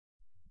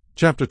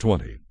Chapter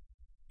 20.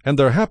 And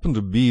there happened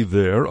to be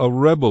there a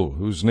rebel,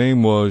 whose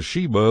name was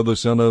Sheba the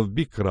son of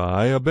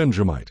Bichri, a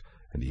Benjamite.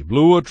 And he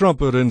blew a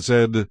trumpet and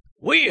said,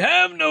 We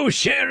have no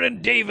share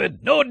in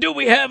David, nor do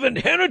we have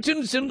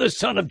inheritance in the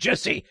son of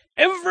Jesse.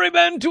 Every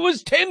man to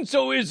his tents,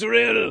 O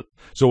Israel.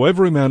 So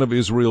every man of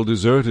Israel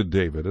deserted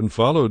David, and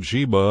followed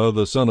Sheba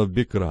the son of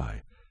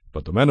Bichri.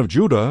 But the men of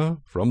Judah,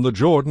 from the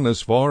Jordan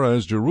as far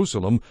as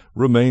Jerusalem,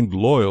 remained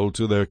loyal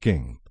to their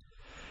king.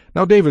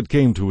 Now David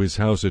came to his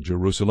house at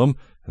Jerusalem,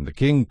 and the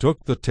king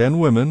took the 10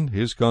 women,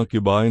 his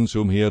concubines,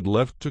 whom he had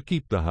left to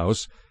keep the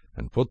house,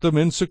 and put them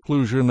in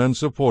seclusion, and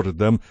supported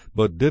them,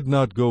 but did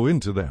not go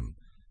into them.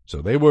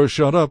 So they were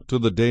shut up to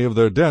the day of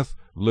their death,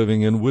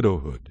 living in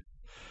widowhood.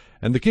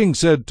 And the king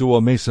said to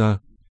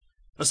Amasa,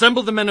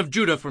 Assemble the men of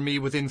Judah for me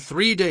within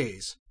 3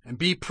 days, and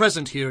be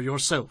present here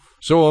yourself.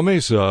 So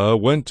Amasa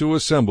went to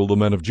assemble the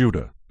men of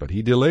Judah, but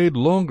he delayed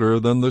longer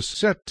than the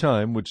set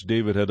time which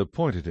David had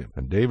appointed him.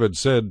 And David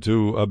said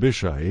to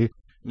Abishai,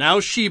 Now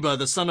Sheba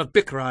the son of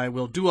Bichri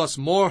will do us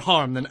more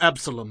harm than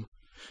Absalom.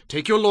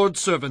 Take your lord's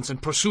servants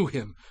and pursue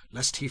him,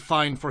 lest he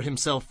find for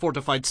himself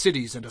fortified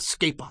cities and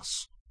escape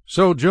us.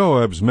 So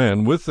Joab's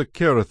men with the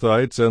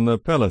Kerethites and the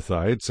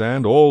Pelethites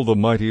and all the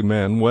mighty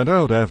men went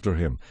out after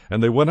him,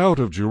 and they went out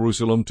of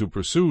Jerusalem to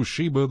pursue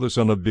Sheba the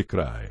son of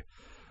Bichri.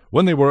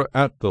 When they were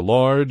at the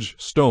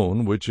large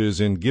stone which is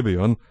in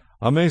Gibeon,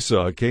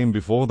 Amasa came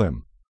before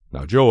them.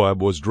 Now Joab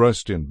was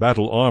dressed in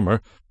battle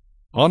armor.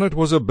 On it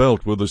was a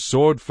belt with a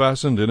sword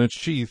fastened in its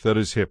sheath at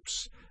his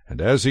hips,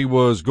 and as he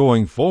was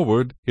going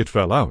forward, it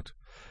fell out.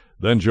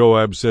 Then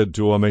Joab said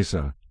to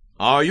Amasa,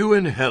 Are you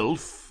in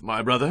health,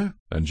 my brother?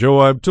 And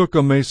Joab took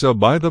Amasa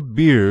by the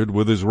beard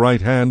with his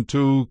right hand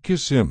to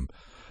kiss him.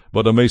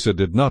 But Amasa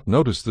did not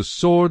notice the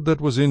sword that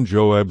was in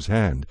Joab's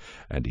hand,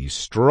 and he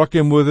struck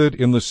him with it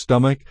in the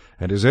stomach,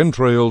 and his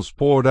entrails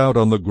poured out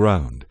on the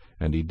ground,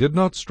 and he did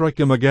not strike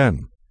him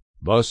again.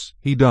 Thus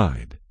he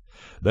died.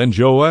 Then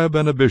Joab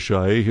and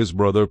Abishai his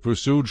brother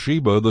pursued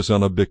Sheba the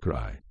son of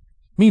Bichri.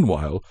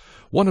 Meanwhile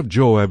one of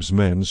Joab's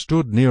men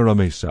stood near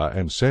Amasa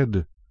and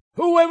said,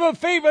 Whoever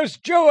favors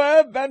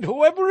Joab, and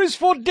whoever is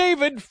for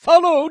David,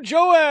 follow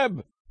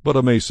Joab. But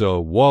Amasa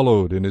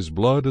wallowed in his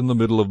blood in the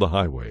middle of the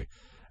highway.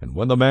 And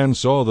when the man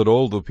saw that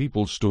all the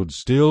people stood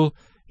still,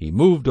 he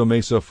moved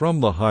Amasa from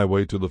the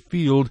highway to the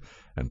field,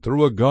 and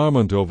threw a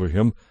garment over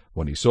him,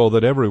 when he saw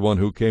that everyone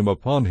who came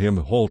upon him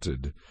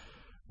halted.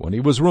 When he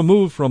was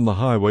removed from the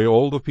highway,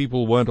 all the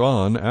people went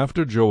on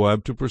after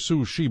Joab to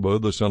pursue Sheba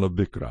the son of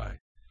Bichri.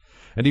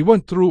 And he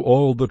went through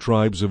all the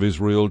tribes of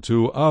Israel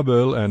to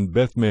Abel and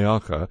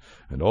Beth-Maachah,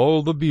 and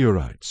all the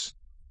Beerites.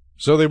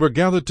 So they were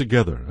gathered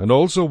together, and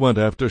also went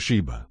after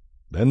Sheba.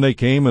 Then they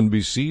came and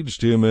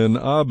besieged him in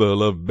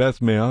Abel of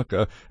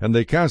Beth-Maachah, and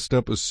they cast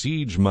up a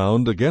siege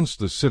mound against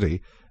the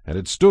city, and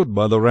it stood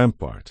by the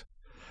rampart.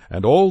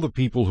 And all the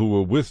people who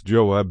were with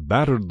Joab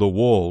battered the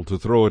wall to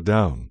throw it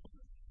down.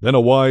 Then a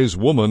wise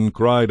woman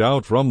cried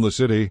out from the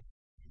city,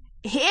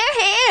 Hear,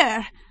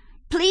 hear!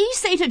 Please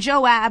say to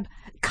Joab,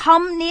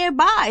 Come near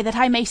by, that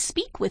I may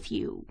speak with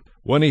you.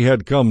 When he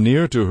had come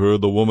near to her,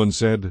 the woman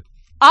said,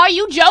 Are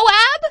you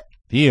Joab?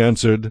 He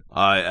answered,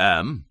 I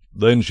am.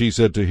 Then she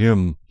said to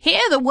him,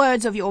 Hear the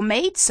words of your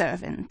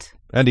maidservant.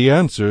 And he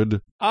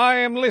answered, I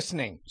am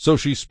listening. So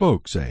she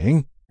spoke,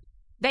 saying,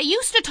 They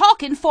used to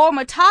talk in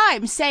former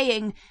times,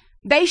 saying,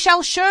 They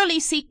shall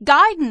surely seek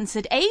guidance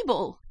at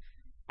Abel,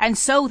 and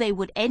so they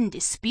would end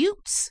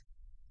disputes.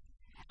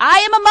 I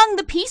am among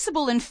the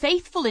peaceable and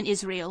faithful in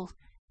Israel.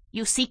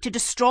 You seek to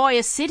destroy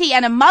a city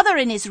and a mother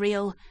in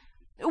Israel.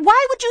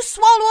 Why would you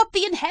swallow up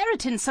the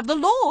inheritance of the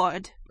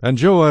Lord? And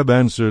Joab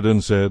answered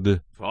and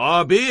said,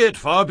 Far be it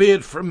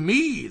from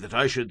me that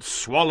I should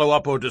swallow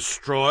up or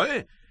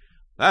destroy.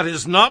 That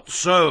is not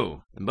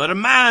so. But a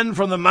man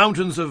from the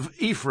mountains of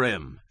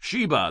Ephraim,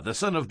 Sheba the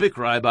son of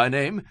Bichri by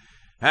name,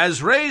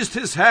 has raised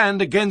his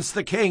hand against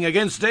the king,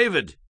 against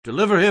David.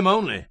 Deliver him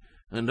only,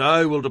 and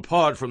I will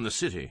depart from the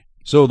city.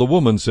 So the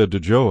woman said to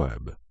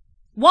Joab,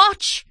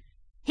 Watch!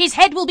 His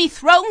head will be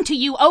thrown to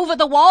you over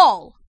the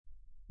wall.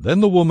 Then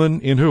the woman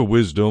in her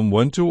wisdom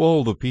went to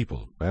all the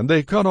people, and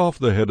they cut off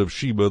the head of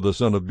Sheba the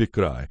son of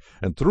Bichri,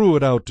 and threw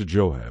it out to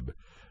Joab.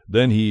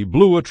 Then he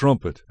blew a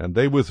trumpet, and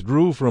they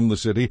withdrew from the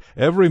city,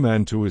 every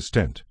man to his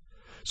tent.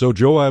 So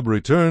Joab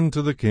returned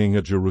to the king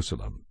at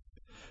Jerusalem.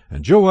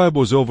 And Joab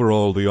was over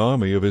all the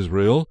army of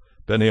Israel.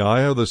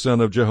 Benaiah the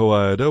son of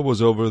Jehoiada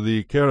was over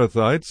the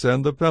Kerethites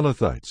and the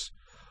Pelethites.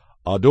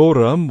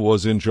 Adoram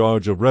was in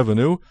charge of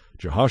revenue.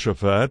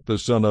 Jehoshaphat the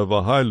son of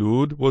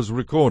Ahilud was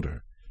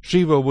recorder.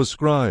 Sheva was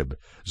scribe.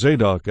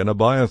 Zadok and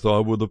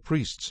Abiathar were the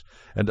priests.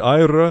 And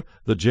Ira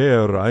the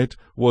Jairite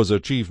was a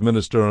chief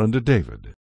minister under David.